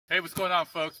Hey, what's going on,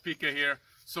 folks? PK here.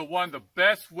 So one of the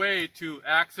best way to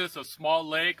access a small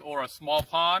lake or a small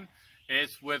pond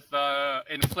is with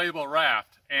inflatable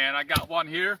raft. And I got one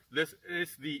here. This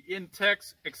is the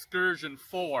Intex Excursion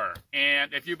 4.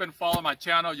 And if you've been following my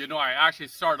channel, you know I actually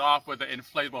started off with the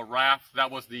inflatable raft.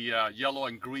 That was the yellow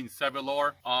and green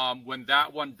Cebulor. When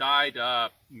that one died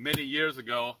many years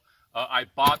ago, I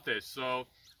bought this. So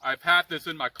I've had this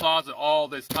in my closet all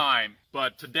this time.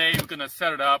 But today we're gonna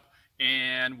set it up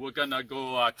and we're gonna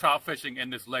go trout fishing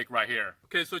in this lake right here.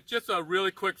 Okay, so just a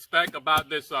really quick spec about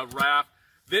this raft.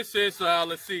 This is,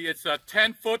 let's see, it's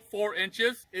 10 foot 4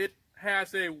 inches. It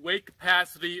has a weight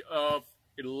capacity of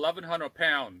 1,100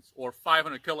 pounds or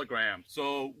 500 kilograms.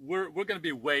 So we're gonna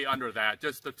be way under that,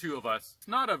 just the two of us. It's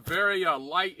not a very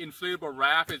light inflatable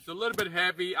raft. It's a little bit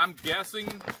heavy. I'm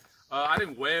guessing, I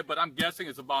didn't weigh it, but I'm guessing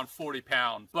it's about 40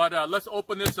 pounds. But let's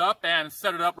open this up and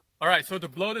set it up. All right, so to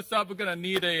blow this up, we're gonna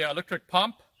need a electric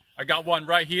pump. I got one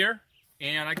right here.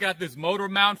 And I got this motor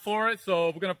mount for it, so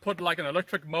we're gonna put like an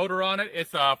electric motor on it.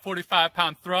 It's a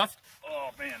 45-pound thrust. Oh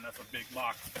man, that's a big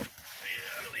box.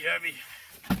 Yeah, really heavy.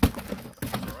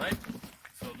 All right,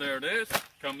 so there it is.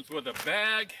 Comes with a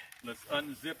bag. Let's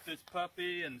unzip this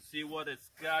puppy and see what it's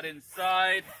got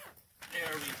inside.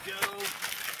 There we go.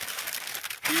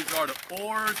 These are the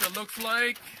oars, it looks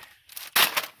like.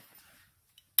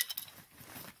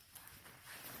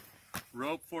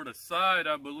 Rope for the side,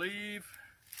 I believe.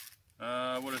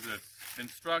 What is this?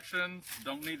 Instructions,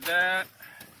 don't need that.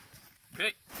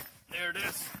 Okay, there it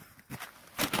is.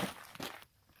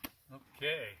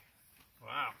 Okay,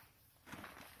 wow.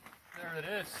 There it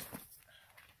is.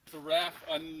 The raft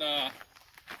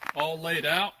all laid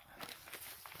out.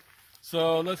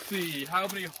 So let's see, how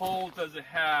many holes does it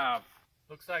have?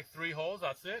 Looks like 3 holes,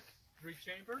 that's it. 3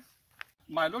 chambers.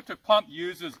 My electric pump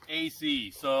uses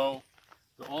AC, so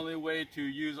the only way to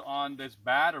use on this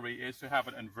battery is to have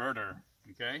an inverter,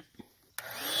 okay?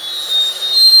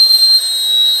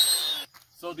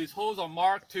 So these holes are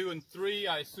marked 2 and 3.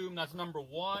 I assume that's number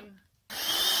 1.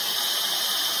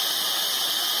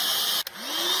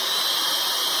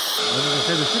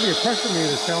 There should be a pressure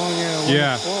meter telling you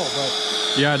when it's full, but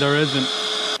yeah, there isn't.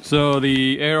 So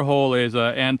the air hole is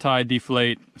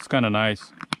anti-deflate. It's kind of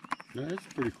nice. Yeah, it's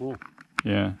pretty cool.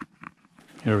 Yeah.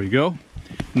 Here we go.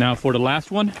 Now for the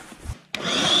last one.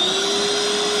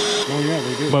 Oh yeah,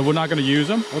 they do. But we're not going to use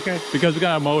them. Okay. Because we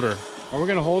got a motor. Are we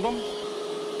going to hold them?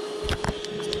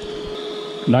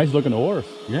 Nice looking oars.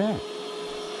 Yeah.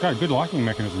 Got a good locking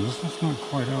mechanism. This one's not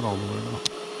quite out all the way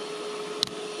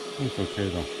though. It's okay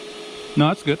though. No,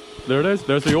 that's good. There it is.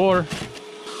 There's the oar.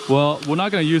 Well, we're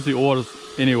not going to use the oars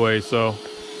anyway, so.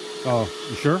 Oh,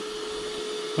 you sure?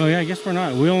 Oh yeah, I guess we're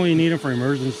not. We only need them for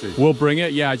emergency. We'll bring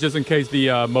it, yeah, just in case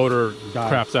the motor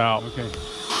craps out. Okay.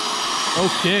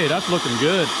 Okay, that's looking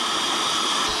good.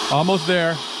 Almost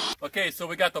there. Okay, so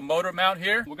we got the motor mount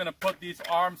here. We're gonna put these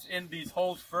arms in these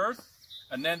holes first,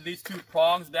 and then these 2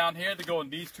 prongs down here to go in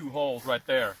these 2 holes right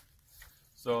there.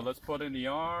 So let's put in the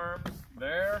arms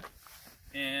there,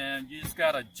 and you just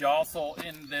gotta jostle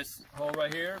in this hole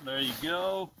right here. There you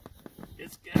go.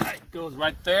 This guy goes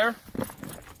right there.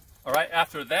 All right,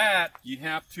 after that, you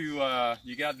have to,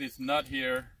 you got this nut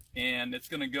here, and it's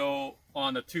gonna go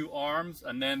on the 2 arms,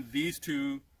 and then these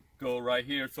 2 go right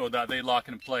here so that they lock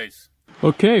in place.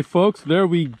 Okay, folks, there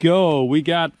we go. We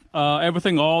got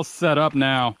everything all set up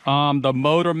now. The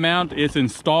motor mount is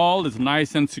installed, it's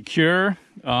nice and secure.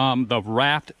 The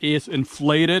raft is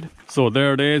inflated. So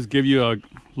there it is, give you a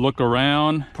look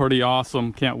around. Pretty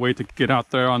awesome. Can't wait to get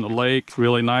out there on the lake. It's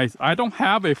really nice. I don't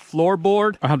have a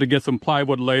floorboard. I have to get some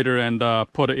plywood later and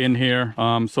put it in here.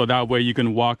 So that way you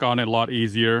can walk on it a lot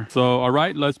easier. So, all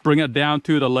right, let's bring it down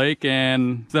to the lake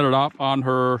and set it up on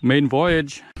her maiden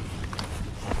voyage.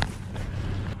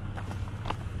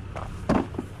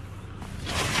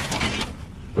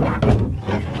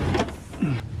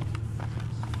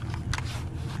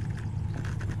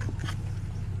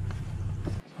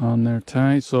 On there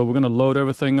tight, so we're gonna load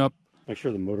everything up. Make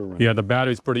sure the motor runs. Yeah, the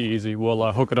battery's pretty easy.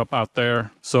 We'll hook it up out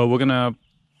there. So we're gonna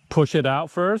push it out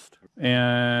first,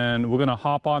 and we're gonna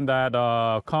hop on that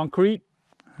concrete,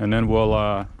 and then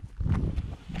we'll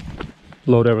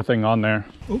load everything on there.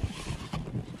 Oops.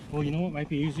 Well, you know what might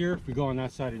be easier if we go on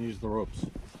that side and use the ropes.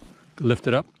 Lift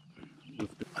it up.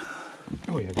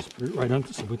 Oh yeah, just put it right on.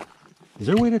 Is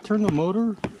there a way to turn the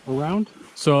motor around?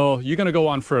 So you're gonna go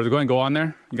on first. Go ahead and go on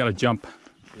there. You gotta jump.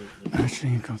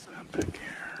 Actually, it goes back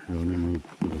here.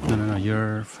 No,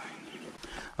 you're fine.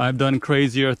 I've done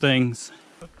crazier things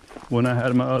when I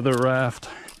had my other raft.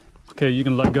 Okay, you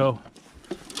can let go.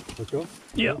 Let go?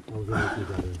 Yep.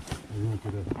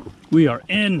 We are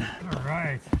in. All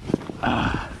right.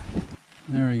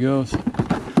 There he goes.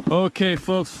 Okay,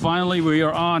 folks, finally we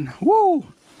are on. Woo!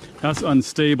 That's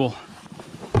unstable.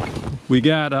 We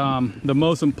got the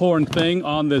most important thing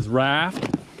on this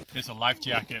raft. It's a life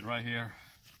jacket right here.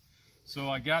 So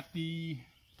I got the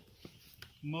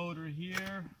motor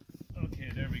here. Okay,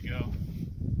 there we go.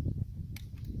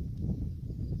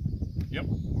 Yep,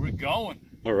 we're going.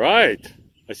 All right.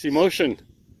 I see motion.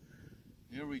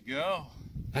 Here we go.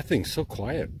 That thing's so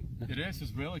quiet. It is.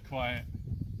 It's really quiet.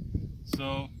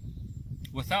 So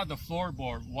without the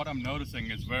floorboard, what I'm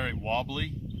noticing is very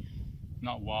wobbly.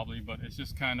 Not wobbly, but it's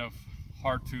just kind of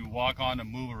hard to walk on and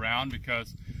move around,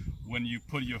 because when you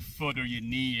put your foot or your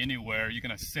knee anywhere, you're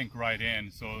gonna sink right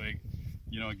in. So it,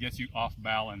 it gets you off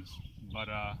balance. But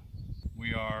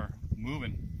we are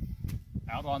moving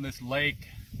out on this lake.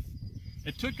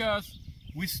 It took us,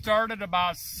 we started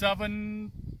about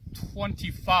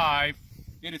 7:25.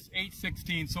 It is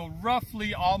 8:16, so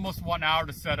roughly almost 1 hour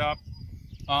to set up.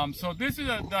 So this is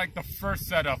like the first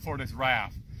setup for this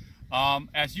raft.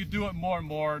 As you do it more and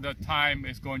more, the time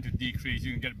is going to decrease.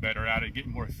 You can get better at it, get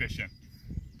more efficient.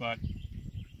 But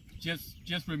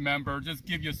just remember, just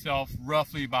give yourself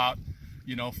roughly about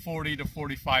 40 to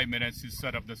 45 minutes to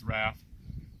set up this raft.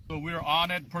 So we're on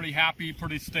it, pretty happy,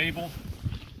 pretty stable.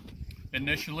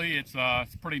 Initially, it's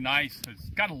pretty nice. It's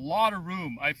got a lot of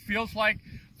room. It feels like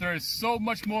there is so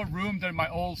much more room than my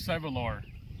old Sevalor.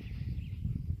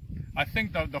 I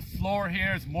think the floor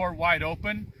here is more wide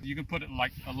open. You can put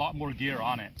like a lot more gear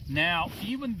on it. Now,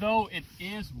 even though it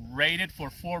is rated for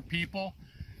 4 people,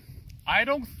 I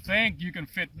don't think you can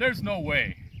fit. There's no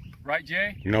way, right,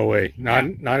 Jay? No way. Not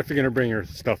if you're gonna bring your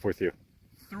stuff with you.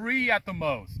 3 at the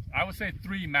most. I would say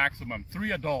 3 maximum.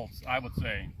 3 adults, I would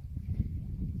say.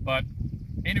 But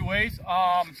anyways,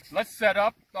 let's set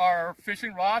up our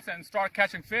fishing rods and start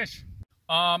catching fish.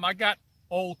 I got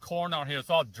old corn out here. It's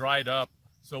all dried up,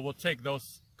 so we'll take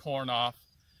those corn off.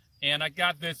 And I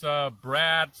got this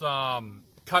Brad's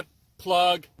cut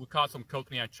plug. We caught some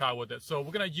kokanee and chai with it, so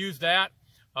we're gonna use that.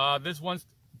 This one's,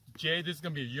 Jay, this is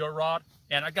gonna be your rod.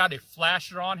 And I got a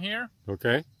flasher on here.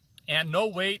 Okay. And no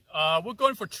weight. We're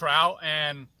going for trout,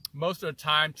 and most of the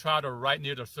time trout are right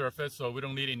near the surface, so we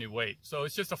don't need any weight. So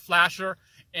it's just a flasher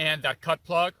and that cut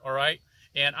plug, all right?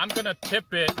 And I'm gonna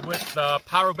tip it with the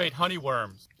power bait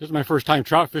honeyworms. This is my first time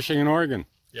trout fishing in Oregon.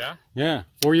 Yeah? Yeah,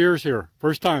 4 years here,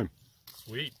 first time.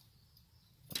 Sweet.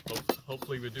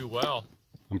 Hopefully we do well.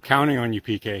 I'm counting on you,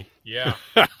 PK. Yeah.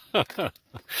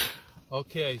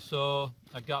 Okay, so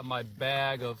I got my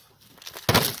bag of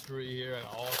history here. I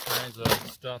got all kinds of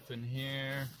stuff in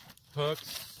here.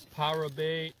 Hooks, power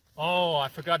bait. Oh, I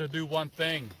forgot to do one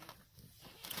thing.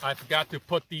 I forgot to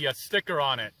put the sticker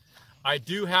on it. I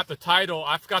do have the title.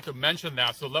 I forgot to mention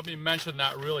that, so let me mention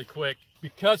that really quick.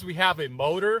 Because we have a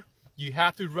motor, you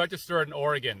have to register in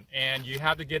Oregon, and you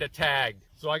have to get a tag.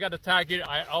 So I got the tag here.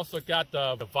 I also got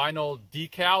the vinyl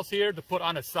decals here to put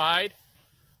on the side.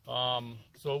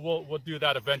 So we'll do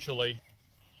that eventually.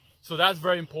 So that's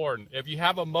very important. If you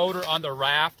have a motor on the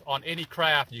raft, on any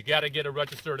craft, you got to get it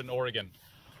registered in Oregon.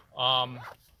 So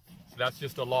that's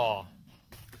just the law.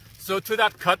 So to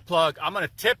that cut plug, I'm going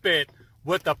to tip it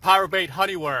with the power bait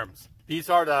honeyworms. These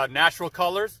are the natural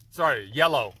colors. Sorry,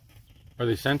 yellow. Are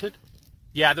they scented?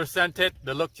 Yeah, they're scented.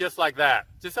 They look just like that.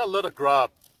 Just a little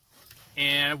grub.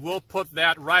 And we'll put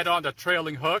that right on the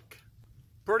trailing hook.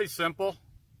 Pretty simple.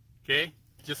 Okay,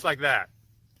 just like that.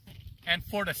 And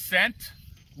for the scent,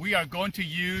 we are going to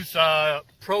use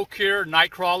Procure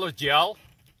Nightcrawler gel.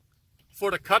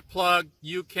 For the cut plug,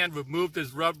 you can remove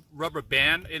this rubber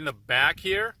band in the back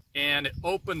here, and it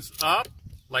opens up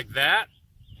like that.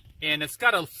 And it's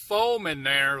got a foam in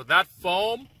there. That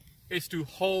foam is to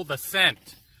hold the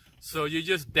scent. So you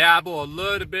just dabble a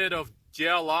little bit of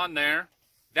gel on there.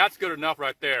 That's good enough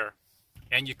right there.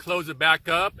 And you close it back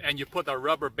up and you put the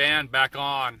rubber band back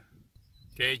on.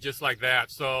 Okay, just like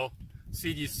that. So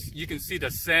see, you can see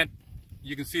the scent.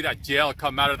 You can see that gel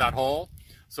come out of that hole.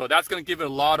 So that's going to give it a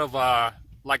lot of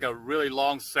like a really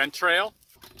long scent trail.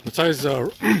 What size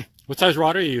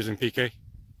rod are you using, PK?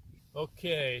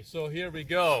 Okay, so here we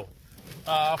go.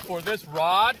 For this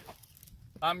rod,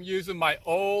 I'm using my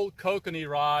old kokanee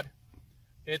rod.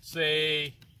 It's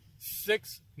a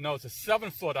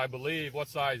 7 foot, I believe. What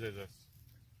size is this?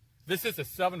 This is a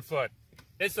 7 foot.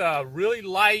 It's a really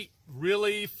light,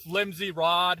 really flimsy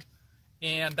rod,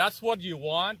 and that's what you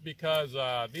want, because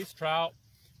these trout,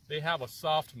 they have a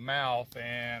soft mouth,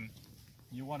 and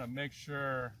you want to make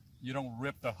sure you don't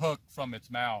rip the hook from its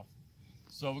mouth.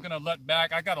 So we're gonna let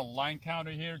back. I got a line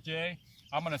counter here, Jay.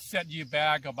 I'm gonna set you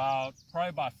back probably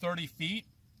about 30 feet.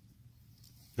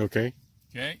 Okay.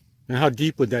 Okay. And how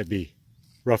deep would that be?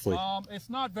 roughly? It's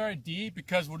not very deep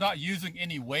because we're not using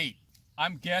any weight.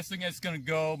 I'm guessing it's going to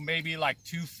go maybe like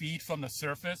 2 feet from the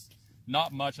surface.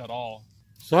 Not much at all.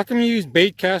 So how come you use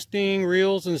bait casting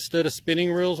reels instead of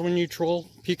spinning reels when you troll,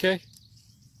 PK?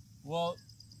 Well,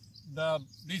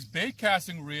 these bait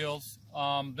casting reels,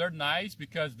 they're nice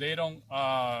because they don't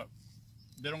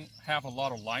have a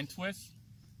lot of line twists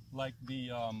like the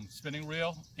spinning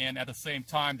reel, and at the same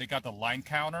time they got the line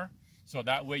counter, so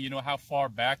that way you know how far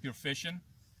back you're fishing.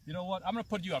 You know what? I'm gonna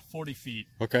put you at 40 feet.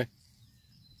 Okay.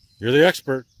 You're the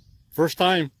expert. First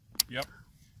time. Yep.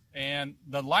 And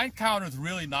the line counter is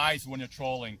really nice when you're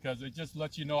trolling because it just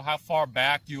lets you know how far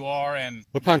back you are. And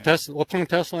what pound test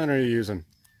line are you using?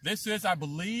 This is, I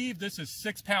believe, this is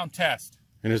 6-pound test.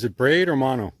 And is it braid or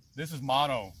mono? This is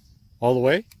mono. All the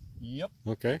way? Yep.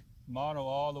 Okay. Mono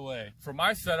all the way. For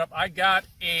my setup, I got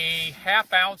a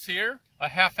 1/2 ounce here, a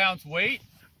 1/2 ounce weight,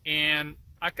 and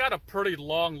I got a pretty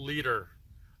long leader.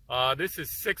 This is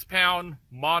 6-pound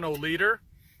mono leader,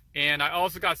 and I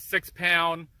also got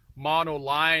 6-pound mono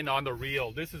line on the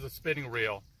reel. This is a spinning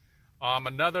reel.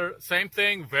 Another same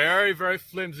thing, very, very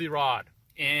flimsy rod.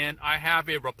 And I have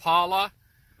a Rapala.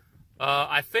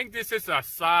 I think this is a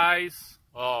size,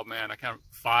 oh man, I can't,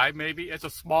 5 maybe. It's a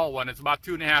small one. It's about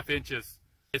 2.5 inches.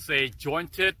 It's a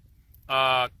jointed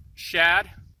shad.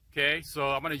 Okay,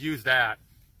 so I'm gonna use that.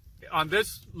 On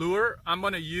this lure, I'm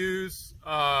gonna use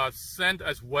scent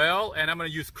as well, and I'm gonna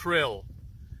use krill.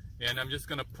 And I'm just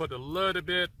gonna put a little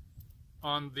bit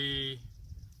on the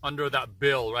under that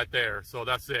bill right there. So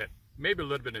that's it. Maybe a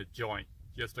little bit of joint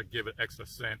just to give it extra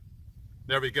scent.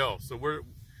 There we go. So we're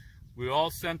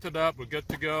all scented up. We're good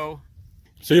to go.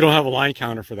 So you don't have a line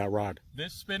counter for that rod?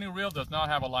 This spinning reel does not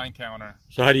have a line counter.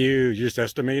 So how do you just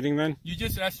estimating then? You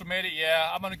just estimate it, yeah.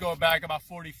 I'm gonna go back about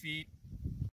 40 feet.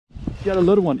 Got a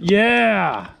little one.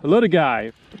 Yeah, a little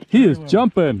guy. He is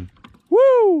jumping.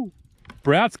 Woo!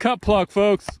 Brad's cut plug,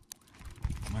 folks.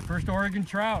 My first Oregon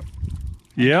trout.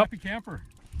 Yep. Happy camper.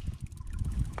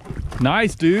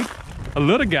 Nice, dude. A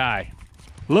little guy.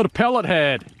 A little pellet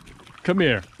head. Come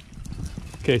here.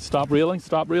 Okay, stop reeling,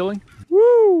 stop reeling.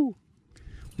 Woo!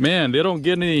 Man, they don't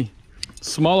get any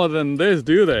smaller than this,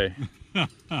 do they?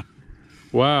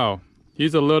 Wow.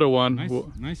 He's a little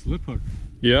one. Nice lip hook.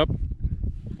 Yep.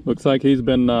 Looks like he's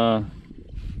been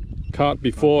caught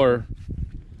before.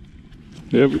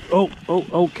 There we, oh,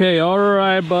 okay. All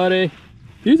right, buddy.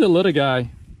 He's a little guy.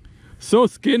 So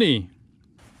skinny.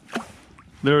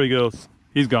 There he goes.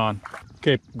 He's gone.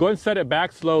 Okay, go ahead and set it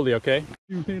back slowly, okay?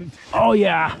 Oh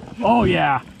yeah, oh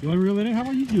yeah. You want to reel it in? How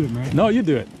about you do it, man? No, you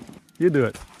do it. You do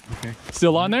it. Okay.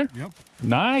 Still on there? Yep.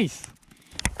 Nice.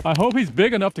 I hope he's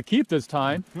big enough to keep this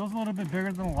time. Feels a little bit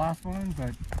bigger than the last one, but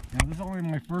you know, this is only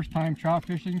my first time trout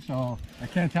fishing, so I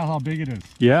can't tell how big it is.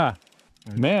 Yeah.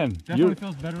 Man, definitely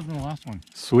feels better than the last one.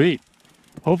 Sweet.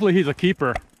 Hopefully he's a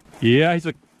keeper. Yeah, he's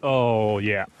a, oh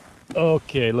yeah.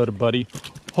 Okay, little buddy.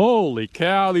 Holy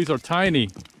cow, these are tiny.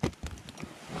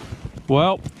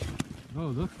 Well. Oh,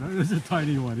 look, that is a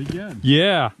tiny one again.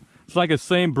 Yeah, it's like his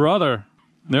same brother.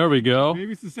 There we go.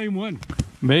 Maybe it's the same one.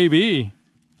 Maybe.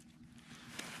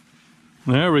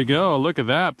 There we go. Look at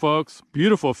that, folks.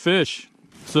 Beautiful fish.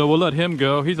 So we'll let him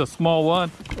go. He's a small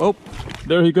one. Oh,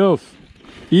 there he goes.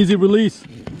 Easy release.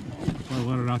 I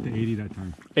let it out to 80 that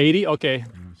time. 80? Okay. Yeah,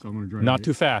 so I'm gonna try Not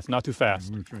too fast, not too fast.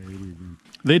 I'm gonna try 80 again.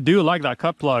 They do like that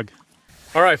cut plug.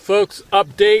 All right, folks,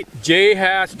 update. Jay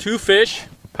has 2 fish.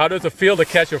 How does it feel to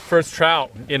catch your first trout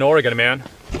in Oregon, man?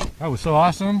 That was so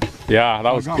awesome. Yeah,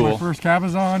 that was got cool. my first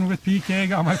cabezon with PK,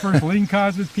 got my first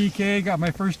lingcod with PK, got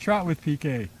my first trout with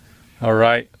PK. All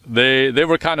right, they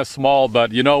were kind of small,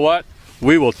 but you know what?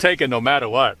 We will take it no matter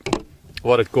what.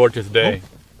 What a gorgeous day.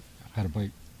 Oh, I had a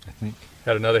bite, I think.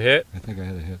 Had another hit? I think I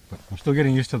had a hit, but I'm still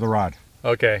getting used to the rod.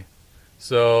 Okay,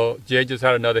 so Jay just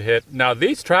had another hit. Now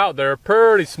these trout, they're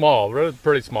pretty small, really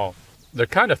pretty small. They're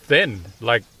kind of thin,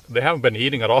 like they haven't been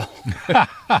eating at all.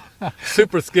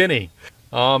 Super skinny.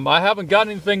 I haven't got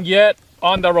anything yet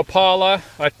on the Rapala.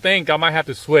 I think I might have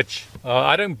to switch.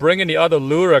 I didn't bring any other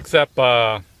lure except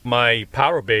my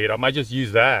power bait. I might just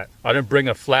use that. I didn't bring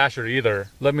a flasher either.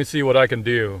 Let me see what I can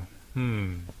do.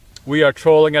 We are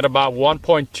trolling at about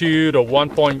 1.2 to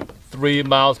 1.3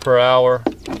 miles per hour.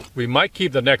 We might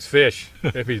keep the next fish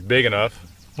if he's big enough.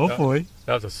 Hopefully.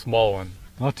 That was a small one.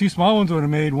 Well, 2 small ones would have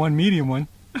made 1 medium one.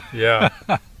 Yeah.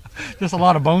 Just a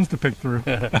lot of bones to pick through.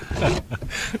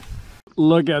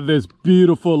 Look at this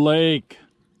beautiful lake.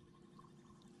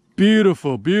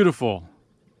 Beautiful, beautiful.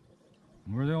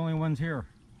 We're the only ones here.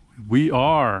 We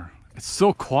are. It's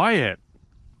so quiet.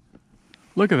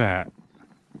 Look at that.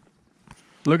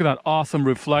 Look at that awesome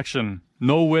reflection.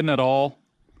 No wind at all.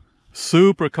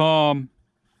 Super calm.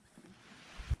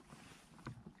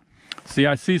 See,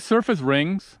 I see surface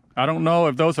rings. I don't know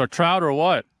if those are trout or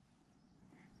what.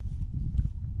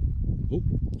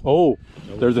 Oh,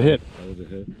 there's a hit. That was a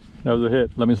hit. That was a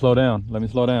hit. Let me slow down. Let me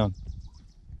slow down.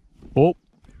 Oh,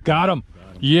 got him.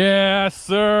 Yes,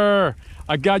 sir.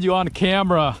 I got you on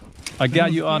camera. I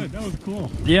got you on. That was cool.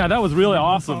 Yeah, that was really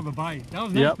awesome. Saw the bite. That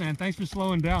was nice, man. Thanks for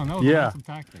slowing down. That was an awesome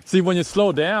tactic. See, when you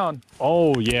slow down,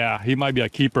 oh yeah, he might be a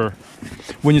keeper.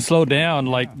 When you slow down,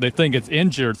 like they think it's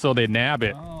injured, so they nab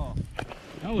it. Oh,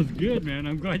 that was good, man.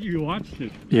 I'm glad you watched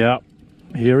it. Yeah,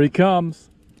 here he comes.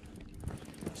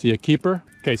 See a keeper?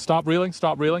 Okay, stop reeling,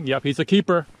 stop reeling. Yep, he's a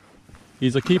keeper.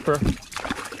 He's a keeper.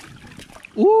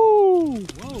 Woo!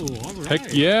 Whoa, all right.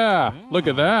 Heck yeah, look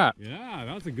at that. Yeah,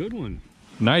 that's a good one.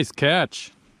 Nice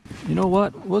catch. You know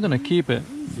what? We're gonna keep it.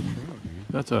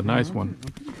 That's a nice one.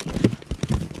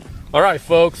 All right,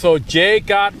 folks. So Jay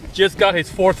just got his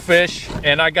 4th fish,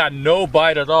 and I got no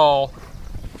bite at all.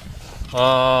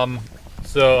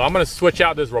 So I'm gonna switch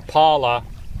out this Rapala.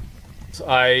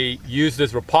 I used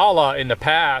this Rapala in the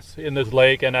past in this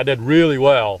lake, and I did really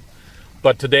well.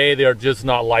 But today they're just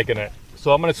not liking it.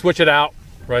 So I'm gonna switch it out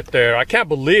right there. I can't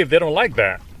believe they don't like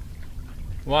that.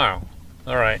 Wow.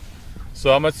 All right.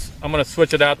 So I'm gonna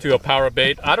switch it out to a power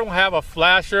bait. I don't have a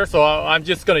flasher, so I'm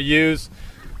just gonna use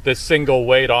this single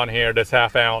weight on here, this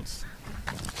 1/2 ounce.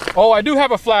 Oh, I do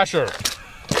have a flasher.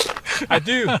 I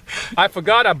do. I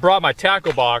forgot I brought my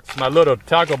tackle box, my little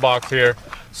tackle box here.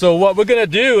 So what we're gonna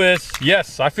do is,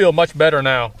 yes, I feel much better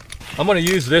now. I'm gonna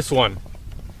use this one.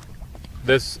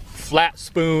 This flat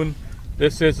spoon.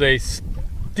 This is a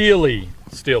Steely.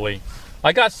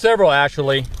 I got several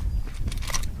actually.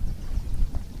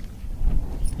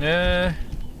 Yeah.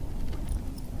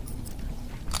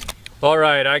 All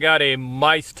right, I got a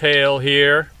mice tail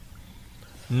here.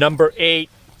 Number 8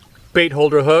 bait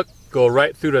holder hook. Go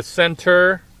right through the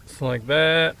center, just like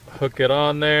that. Hook it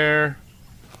on there.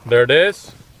 There it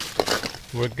is.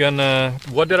 We're gonna,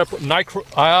 what did I put?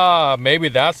 Maybe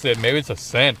that's it. Maybe it's a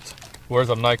scent. Where's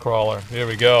a night crawler? Here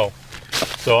we go.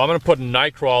 So I'm gonna put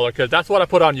night crawler, because that's what I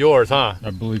put on yours, huh? I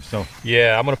believe so.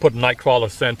 Yeah, I'm gonna put night crawler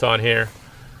scent on here.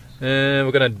 And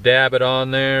we're gonna dab it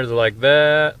on there like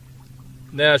that.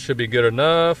 That should be good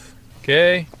enough.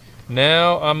 Okay.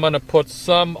 Now I'm gonna put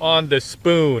some on the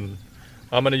spoon.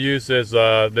 I'm gonna use this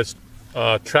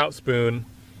trout spoon,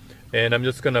 and I'm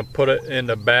just gonna put it in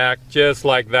the back just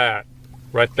like that,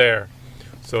 right there.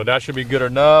 So that should be good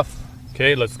enough.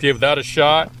 Okay, let's give that a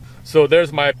shot. So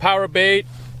there's my power bait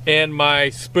and my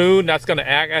spoon. That's gonna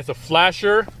act as a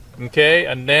flasher. Okay,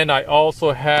 and then I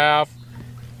also have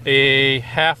a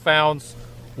 1/2 ounce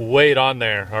weight on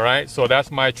there. All right, so that's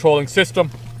my trolling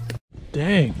system.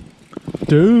 Dang,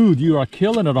 dude, you are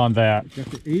killing it on that.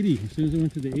 Got to 80 as soon as I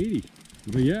went to the 80.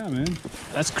 But yeah, man,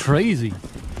 that's crazy.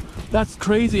 That's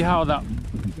crazy how that.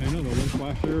 I know the one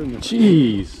flasher and the.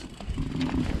 Jeez.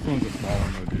 This one's a small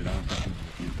one though, dude. I don't think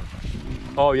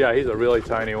he's a Oh yeah, he's a really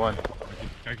tiny one.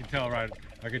 I can tell right.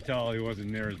 I could tell he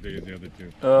wasn't near as big as the other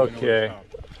two. Okay,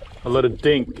 a little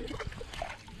dink.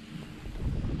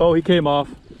 Oh, he came off.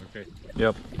 Okay.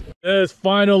 Yep. Yes,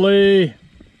 finally.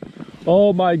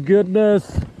 Oh my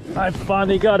goodness. I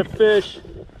finally got a fish.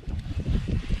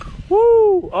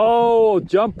 Woo! Oh,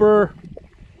 jumper.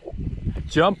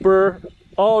 Jumper.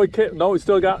 Oh, he can't, no, he's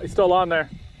still on there.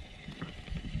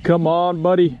 Come on,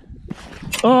 buddy.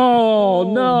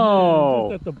 Oh, no.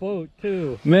 Man, just at the boat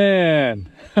too. Man.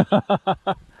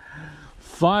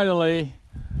 Finally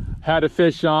had a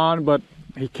fish on, but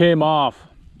he came off.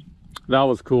 That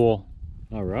was cool.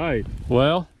 All right.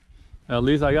 Well, at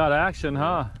least I got action,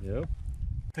 huh? Yep.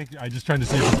 I just tried to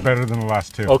see if it's better than the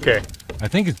last two. Okay. I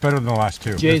think it's better than the last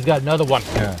two. Jay's got another one.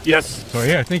 Yeah. Yes. So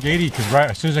yeah, I think 80, because right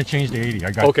as soon as I changed to 80,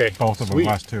 I got both of them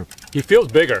last two. He feels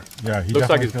bigger. Yeah, he looks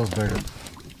definitely like feels bigger.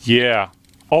 Yeah.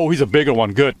 Oh, he's a bigger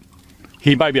one. Good.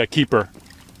 He might be a keeper.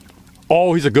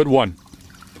 Oh, he's a good one.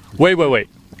 Wait.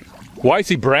 Why is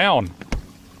he brown?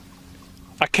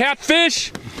 A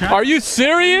catfish? Are you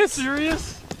serious?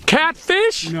 Serious?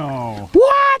 Catfish? No.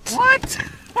 What? What?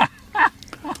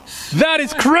 That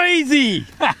is crazy.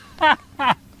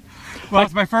 Well,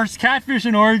 it's my first catfish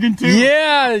in Oregon too.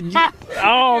 Yeah.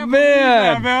 Oh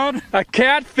man. A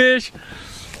catfish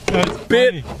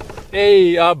bit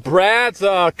Brad's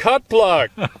cut plug.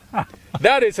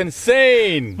 That is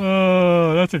insane.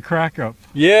 Oh, that's a crack up.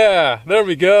 Yeah, there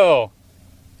we go.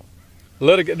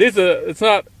 It's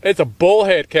a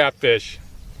bullhead catfish.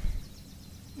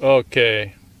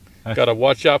 Okay. Gotta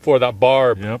watch out for that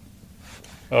barb. Yep.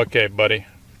 Okay, buddy.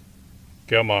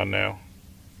 Come on now.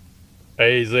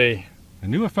 Easy. I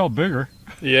knew it felt bigger.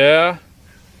 Yeah.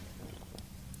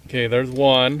 Okay, there's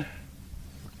one.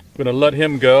 I'm gonna let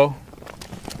him go.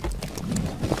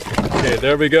 Okay,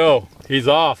 there we go. He's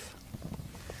off.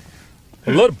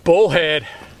 A little bullhead.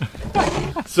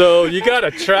 So you got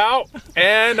a trout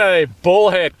and a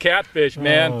bullhead catfish,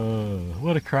 man.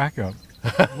 What a crack up.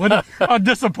 How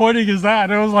disappointing is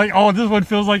that? It was like, oh, this one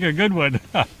feels like a good one.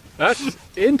 That's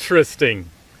interesting.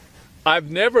 I've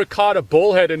never caught a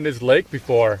bullhead in this lake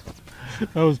before.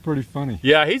 That was pretty funny.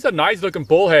 Yeah, he's a nice looking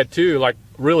bullhead too, like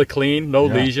really clean, no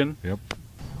lesion. Yep.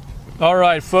 All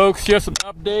right, folks, here's an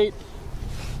update.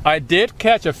 I did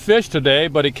catch a fish today,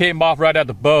 but it came off right at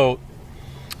the boat.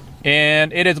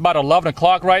 And it is about 11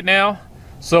 o'clock right now.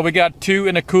 So we got 2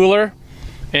 in the cooler.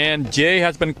 And Jay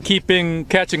has been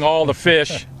catching all the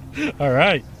fish. All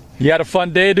right. You had a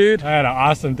fun day, dude? I had an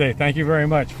awesome day. Thank you very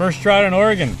much. First trout in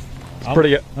Oregon.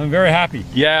 I'm very happy.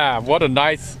 Yeah, what a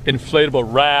nice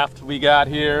inflatable raft we got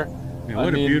here. Yeah, what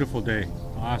a beautiful day.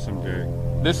 Awesome day.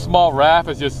 This small raft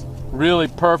is just really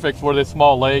perfect for this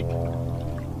small lake.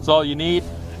 That's all you need.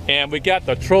 And we got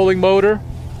the trolling motor.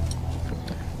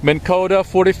 Minn Kota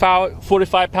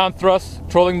 45 pound thrust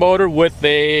trolling motor with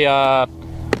a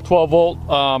 12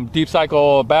 volt deep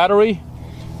cycle battery.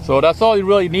 So that's all you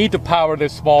really need to power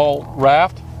this small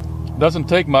raft. Doesn't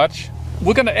take much.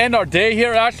 We're gonna end our day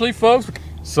here actually, folks.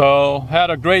 So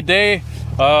had a great day,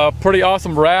 pretty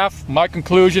awesome raft. My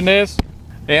conclusion is,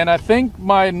 and I think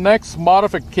my next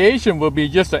modification will be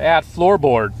just to add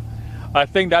floorboard. I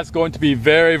think that's going to be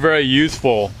very, very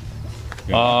useful.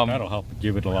 Yeah, that'll help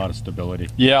give it a lot of stability.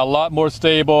 Yeah, a lot more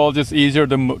stable, just easier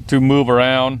to move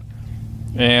around.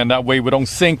 And that way we don't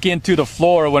sink into the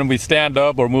floor when we stand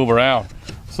up or move around.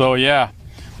 So yeah.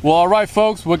 Well, all right,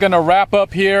 folks, we're gonna wrap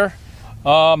up here.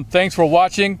 Thanks for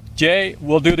watching. Jay,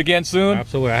 we'll do it again soon.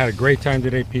 Absolutely. I had a great time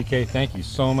today, PK. Thank you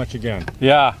so much again.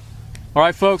 Yeah. All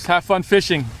right, folks, have fun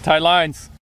fishing. Tie lines.